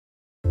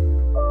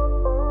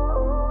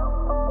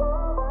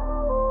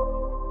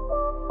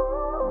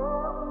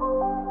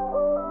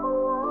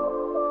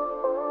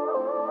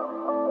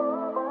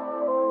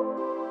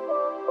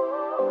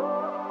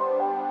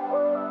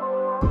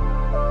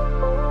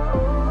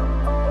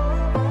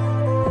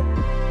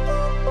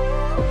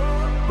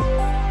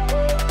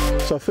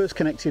So I first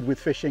connected with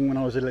fishing when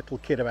I was a little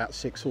kid, about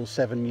 6 or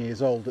 7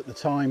 years old. At the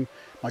time,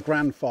 my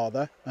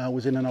grandfather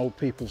was in an old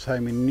people's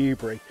home in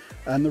Newbury,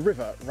 and the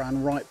river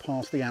ran right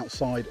past the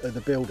outside of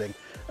the building.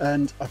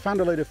 And I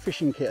found a load of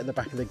fishing kit at the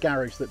back of the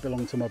garage that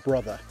belonged to my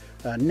brother.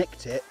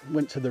 Nicked it,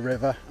 went to the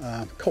river,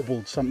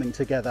 cobbled something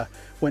together,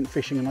 went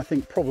fishing, and I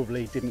think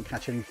probably didn't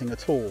catch anything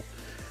at all.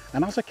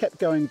 And as I kept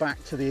going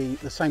back to the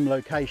same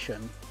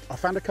location, I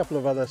found a couple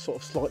of other sort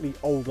of slightly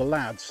older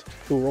lads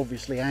who were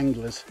obviously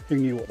anglers who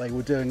knew what they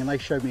were doing, and they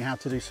showed me how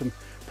to do some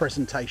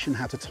presentation,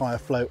 how to tie a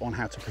float on,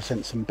 how to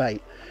present some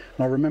bait.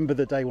 And I remember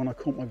the day when I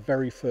caught my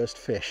very first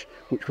fish,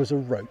 which was a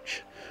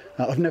roach.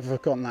 I've never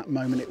forgotten that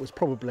moment. It was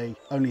probably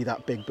only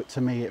that big, but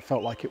to me it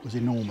felt like it was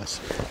enormous.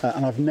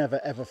 And I've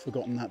never ever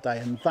forgotten that day,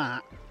 and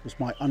that was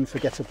my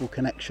unforgettable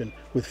connection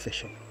with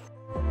fishing.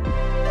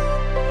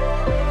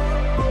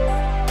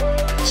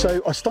 So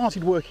I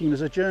started working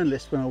as a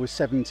journalist when I was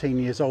 17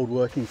 years old,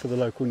 working for the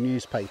local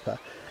newspaper.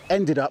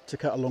 Ended up, to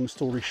cut a long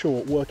story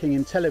short, working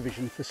in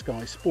television for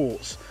Sky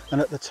Sports. And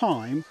at the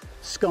time,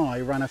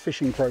 Sky ran a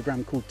fishing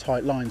programme called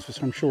Tight Lines,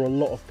 which I'm sure a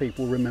lot of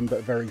people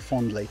remember very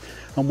fondly.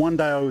 And one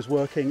day I was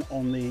working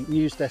on the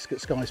news desk at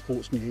Sky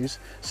Sports News,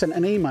 sent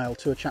an email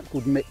to a chap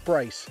called Mick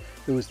Brace,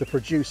 who was the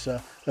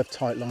producer of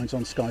Tight Lines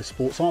on Sky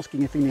Sports,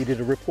 asking if he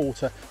needed a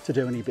reporter to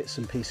do any bits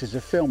and pieces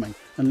of filming.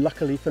 And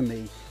luckily for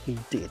me, he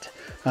did.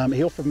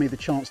 He offered me the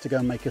chance to go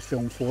and make a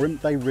film for him.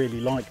 They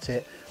really liked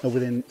it.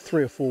 Within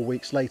 3 or 4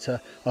 weeks later,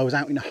 I was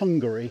out in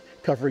Hungary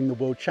covering the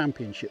World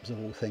Championships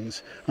of all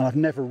things, and I've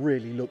never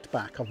really looked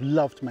back. I've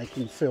loved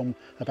making film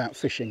about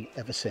fishing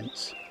ever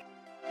since.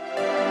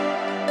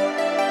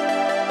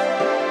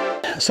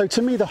 So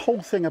to me, the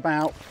whole thing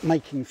about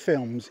making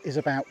films is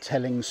about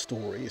telling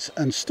stories,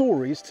 and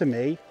stories to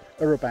me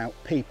are about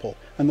people,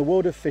 and the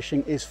world of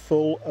fishing is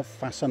full of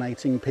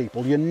fascinating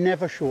people. You're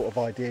never short of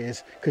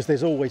ideas because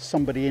there's always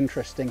somebody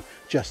interesting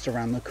just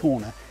around the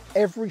corner.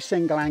 Every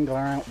single angler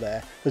out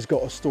there has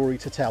got a story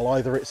to tell.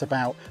 Either it's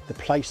about the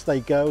place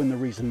they go and the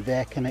reason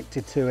they're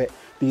connected to it,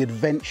 the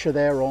adventure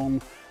they're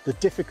on, the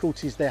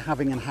difficulties they're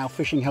having and how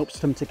fishing helps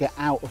them to get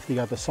out of the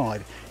other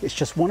side. It's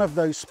just one of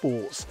those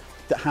sports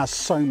that has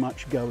so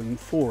much going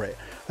for it.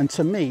 And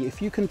to me,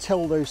 if you can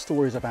tell those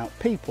stories about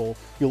people,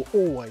 you'll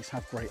always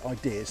have great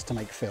ideas to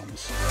make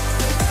films.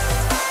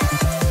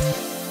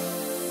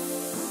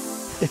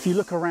 If you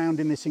look around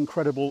in this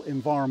incredible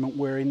environment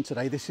we're in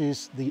today, this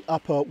is the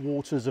upper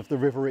waters of the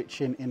River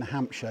Itchen in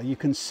Hampshire. You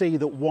can see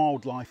that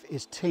wildlife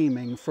is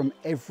teeming from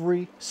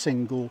every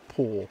single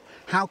pore.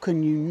 How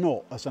can you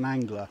not, as an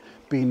angler,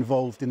 be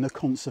involved in the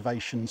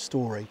conservation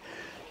story?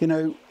 You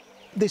know,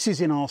 this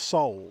is in our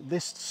soul,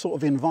 this sort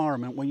of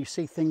environment where you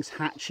see things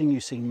hatching,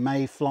 you see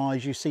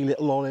mayflies, you see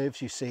little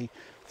olives, you see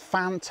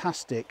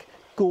fantastic,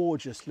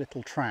 gorgeous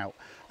little trout.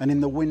 And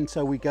in the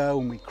winter we go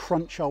and we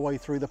crunch our way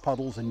through the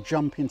puddles and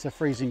jump into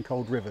freezing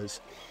cold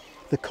rivers.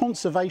 The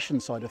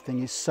conservation side of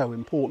things is so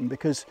important,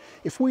 because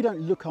if we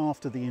don't look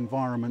after the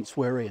environments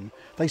we're in,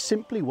 they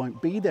simply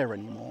won't be there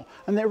anymore.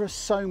 And there are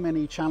so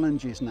many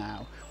challenges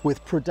now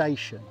with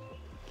predation,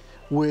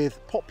 with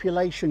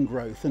population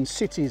growth and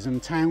cities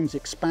and towns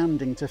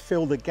expanding to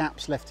fill the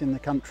gaps left in the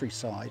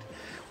countryside,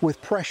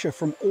 with pressure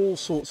from all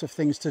sorts of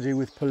things to do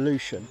with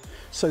pollution.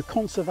 So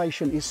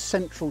conservation is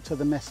central to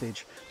the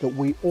message that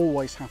we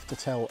always have to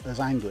tell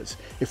as anglers.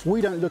 If we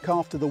don't look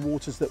after the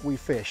waters that we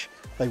fish,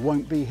 they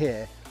won't be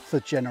here for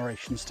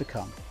generations to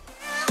come.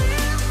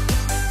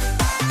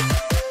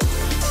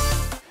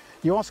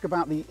 You ask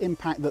about the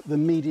impact that the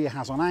media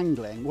has on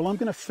angling. Well, I'm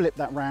going to flip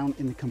that round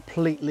in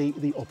completely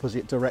the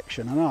opposite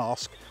direction and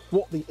ask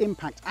what the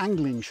impact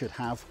angling should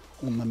have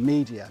on the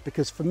media.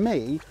 Because for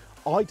me,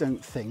 I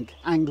don't think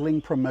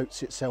angling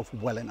promotes itself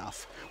well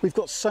enough. We've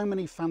got so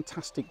many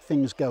fantastic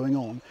things going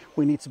on,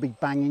 we need to be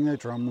banging the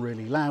drum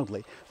really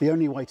loudly. The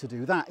only way to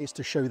do that is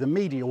to show the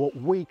media what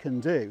we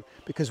can do,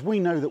 because we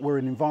know that we're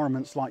in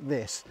environments like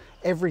this.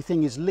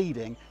 Everything is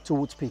leading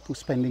towards people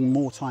spending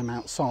more time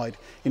outside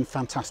in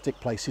fantastic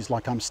places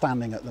like I'm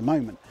standing at the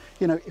moment.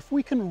 You know, if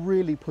we can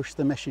really push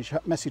the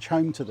message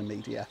home to the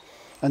media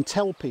and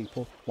tell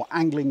people what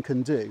angling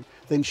can do,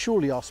 then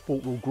surely our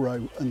sport will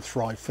grow and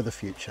thrive for the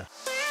future.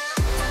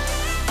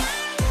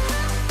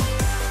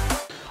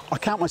 I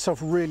count myself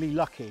really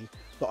lucky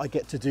that I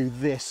get to do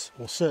this,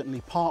 or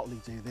certainly partly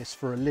do this,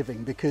 for a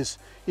living, because,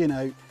 you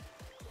know,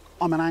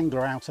 I'm an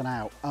angler out and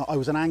out. I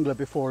was an angler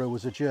before I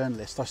was a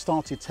journalist. I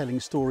started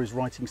telling stories,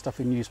 writing stuff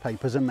in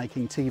newspapers and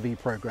making TV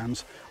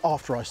programmes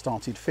after I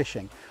started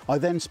fishing. I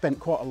then spent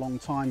quite a long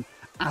time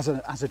as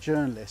a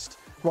journalist,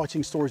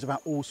 writing stories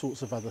about all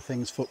sorts of other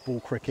things, football,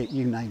 cricket,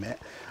 you name it.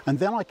 And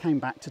then I came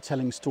back to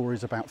telling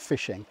stories about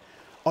fishing.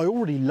 I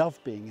already love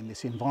being in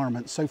this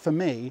environment, so for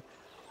me,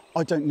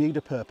 I don't need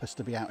a purpose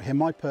to be out here.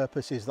 My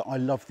purpose is that I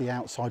love the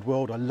outside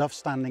world. I love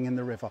standing in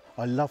the river.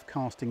 I love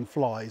casting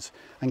flies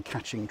and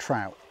catching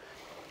trout.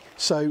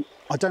 So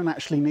I don't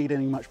actually need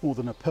any much more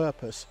than a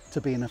purpose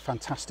to be in a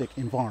fantastic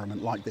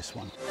environment like this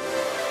one.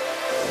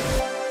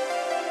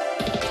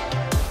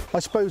 I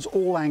suppose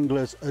all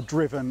anglers are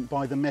driven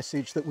by the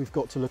message that we've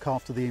got to look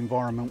after the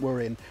environment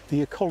we're in.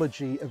 The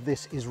ecology of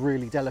this is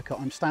really delicate.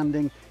 I'm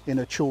standing in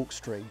a chalk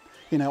stream.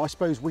 You know, I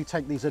suppose we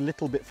take these a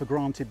little bit for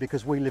granted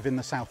because we live in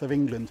the south of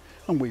England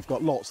and we've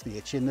got lots, the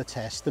Itchen, the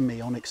Test, the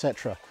Meon,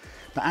 etc.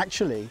 But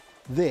actually,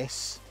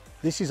 this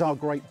is our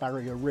Great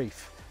Barrier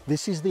Reef.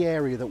 This is the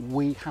area that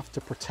we have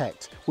to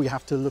protect. We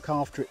have to look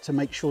after it to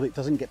make sure that it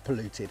doesn't get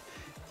polluted,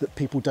 that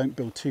people don't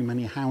build too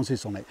many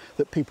houses on it,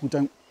 that people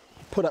don't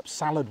put up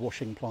salad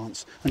washing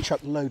plants and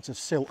chuck loads of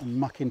silt and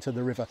muck into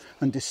the river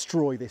and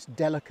destroy this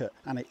delicate,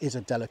 and it is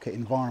a delicate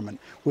environment,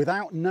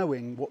 without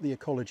knowing what the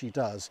ecology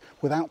does,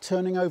 without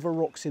turning over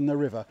rocks in the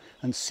river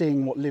and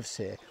seeing what lives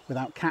here,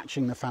 without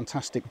catching the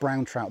fantastic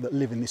brown trout that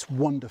live in this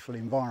wonderful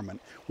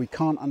environment. We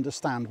can't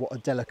understand what a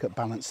delicate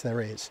balance there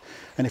is.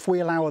 And if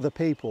we allow other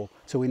people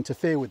to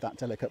interfere with that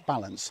delicate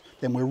balance,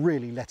 then we're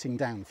really letting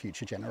down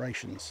future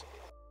generations.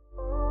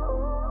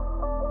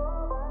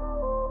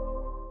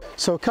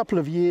 So a couple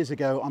of years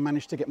ago, I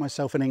managed to get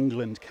myself an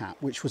England cap,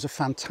 which was a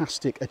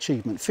fantastic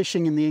achievement.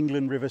 Fishing in the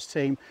England Rivers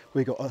team,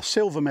 we got a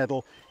silver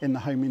medal in the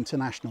Home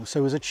International.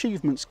 So as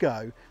achievements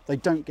go, they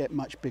don't get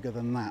much bigger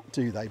than that,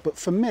 do they? But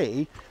for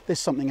me, there's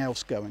something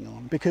else going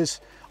on,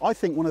 because I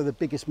think one of the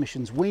biggest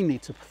missions we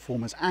need to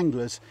perform as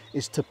anglers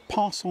is to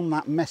pass on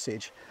that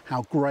message,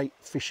 how great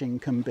fishing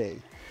can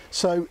be.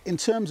 So in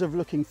terms of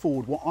looking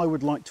forward, what I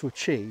would like to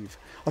achieve,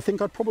 I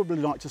think I'd probably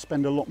like to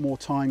spend a lot more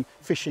time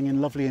fishing in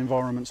lovely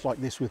environments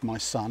like this with my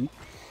son.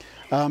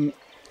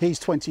 He's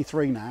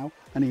 23 now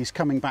and he's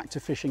coming back to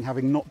fishing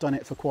having not done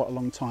it for quite a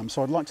long time.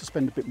 So I'd like to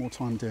spend a bit more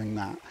time doing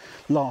that.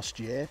 Last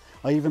year,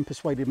 I even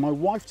persuaded my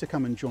wife to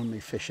come and join me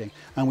fishing,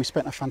 and we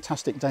spent a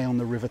fantastic day on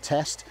the River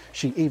Test.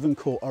 She even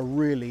caught a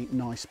really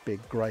nice big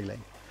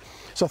grayling.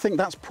 So I think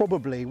that's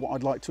probably what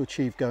I'd like to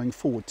achieve going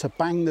forward, to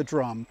bang the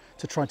drum,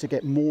 to try to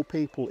get more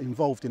people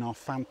involved in our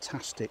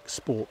fantastic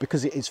sport,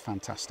 because it is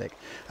fantastic.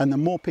 And the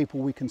more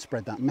people we can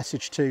spread that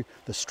message to,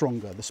 the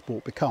stronger the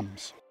sport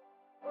becomes.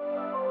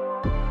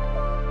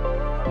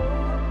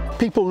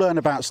 People learn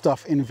about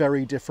stuff in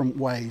very different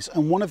ways,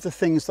 and one of the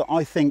things that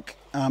I think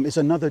is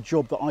another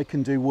job that I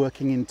can do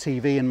working in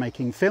TV and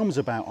making films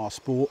about our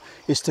sport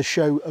is to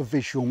show a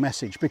visual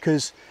message,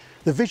 because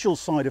the visual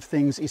side of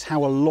things is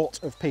how a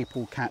lot of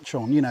people catch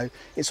on. You know,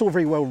 it's all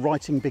very well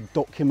writing big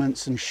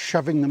documents and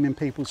shoving them in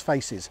people's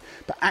faces,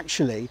 but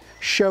actually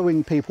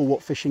showing people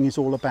what fishing is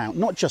all about,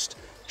 not just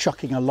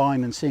chucking a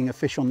line and seeing a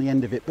fish on the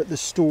end of it, but the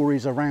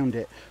stories around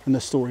it and the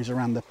stories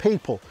around the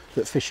people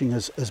that fishing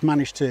has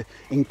managed to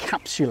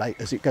encapsulate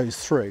as it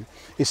goes through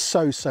is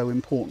so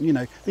important. You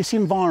know, this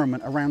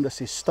environment around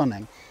us is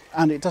stunning,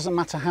 and it doesn't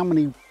matter how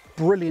many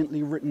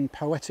brilliantly written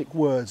poetic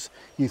words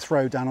you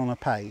throw down on a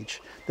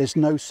page, there's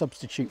no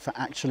substitute for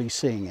actually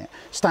seeing it.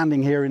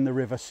 Standing here in the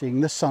river,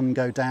 seeing the sun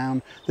go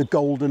down, the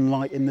golden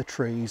light in the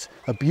trees,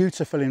 a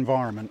beautiful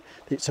environment,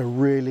 it's a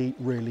really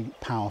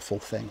powerful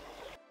thing.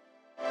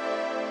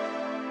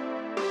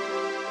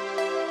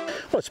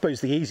 Well, I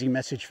suppose the easy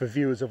message for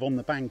viewers of On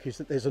the Bank is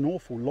that there's an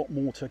awful lot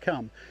more to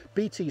come.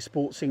 BT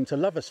Sport seem to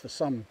love us for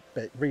some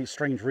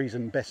strange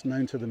reason best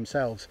known to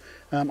themselves.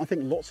 I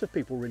think lots of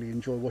people really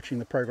enjoy watching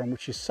the programme,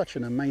 which is such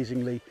an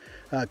amazingly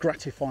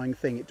gratifying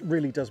thing. It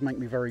really does make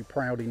me very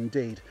proud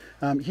indeed.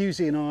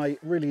 Hughesy and I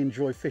really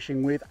enjoy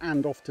fishing with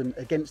and often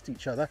against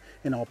each other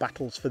in our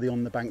battles for the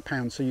On the Bank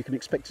pound, so you can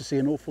expect to see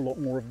an awful lot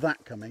more of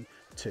that coming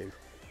too.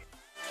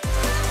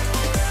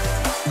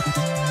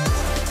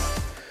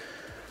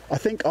 I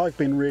think I've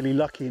been really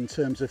lucky in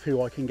terms of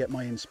who I can get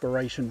my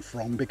inspiration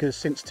from, because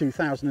since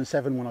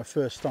 2007, when I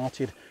first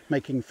started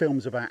making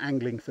films about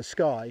angling for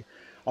Sky,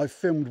 I've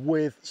filmed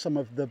with some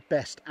of the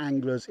best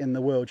anglers in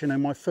the world. You know,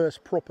 my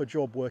first proper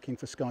job working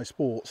for Sky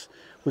Sports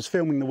was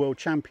filming the World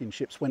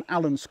Championships when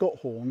Alan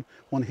Scott-Horn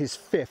won his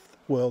 5th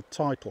world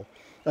title.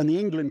 And the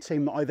England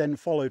team that I then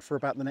followed for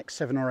about the next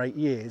 7 or 8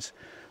 years,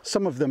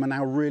 some of them are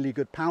now really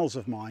good pals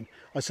of mine.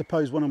 I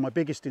suppose one of my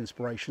biggest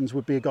inspirations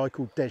would be a guy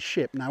called Des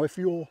Ship. Now, if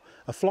you're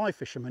a fly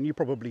fisherman, you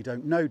probably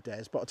don't know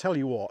Des, but I'll tell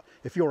you what,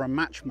 if you're a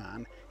match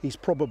man, he's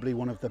probably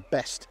one of the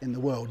best in the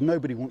world.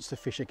 Nobody wants to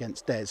fish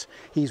against Des.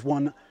 He's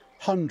won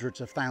hundreds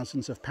of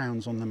thousands of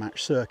pounds on the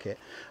match circuit.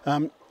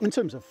 In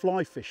terms of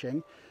fly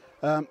fishing,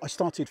 I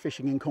started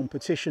fishing in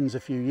competitions a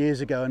few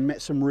years ago and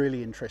met some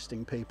really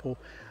interesting people.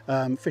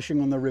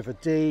 Fishing on the River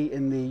Dee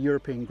in the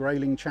European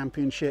Grayling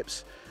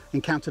Championships,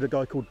 encountered a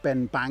guy called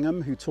Ben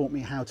Bangham who taught me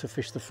how to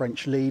fish the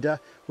French leader,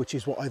 which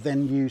is what I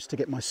then used to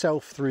get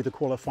myself through the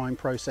qualifying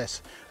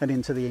process and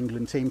into the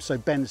England team. So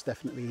Ben's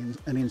definitely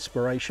an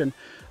inspiration.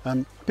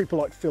 People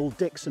like Phil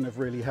Dixon have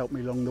really helped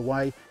me along the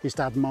way. His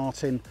dad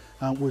Martin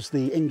was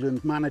the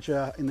England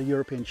manager in the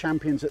European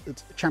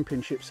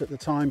Championships at the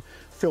time.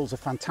 Phil's a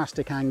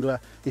fantastic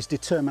angler. His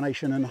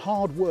determination and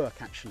hard work,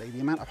 actually, the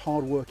amount of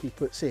hard work he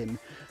puts in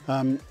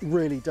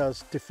really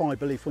does defy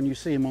belief. When you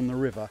see him on the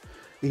river,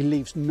 he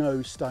leaves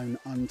no stone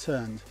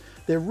unturned.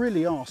 There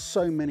really are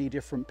so many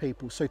different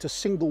people, so to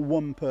single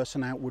one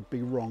person out would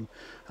be wrong.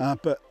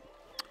 But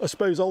I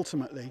suppose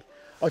ultimately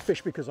I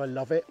fish because I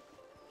love it.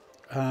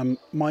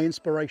 My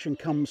inspiration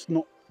comes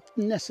not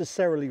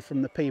necessarily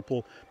from the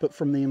people, but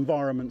from the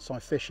environments I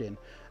fish in.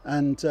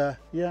 And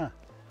yeah,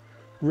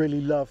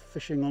 really love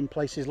fishing on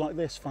places like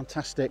this.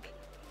 Fantastic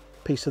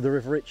piece of the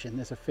River Itchen.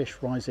 There's a fish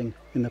rising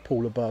in the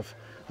pool above.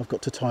 I've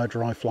got to tie a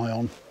dry fly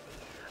on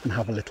and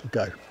have a little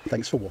go.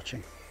 Thanks for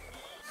watching.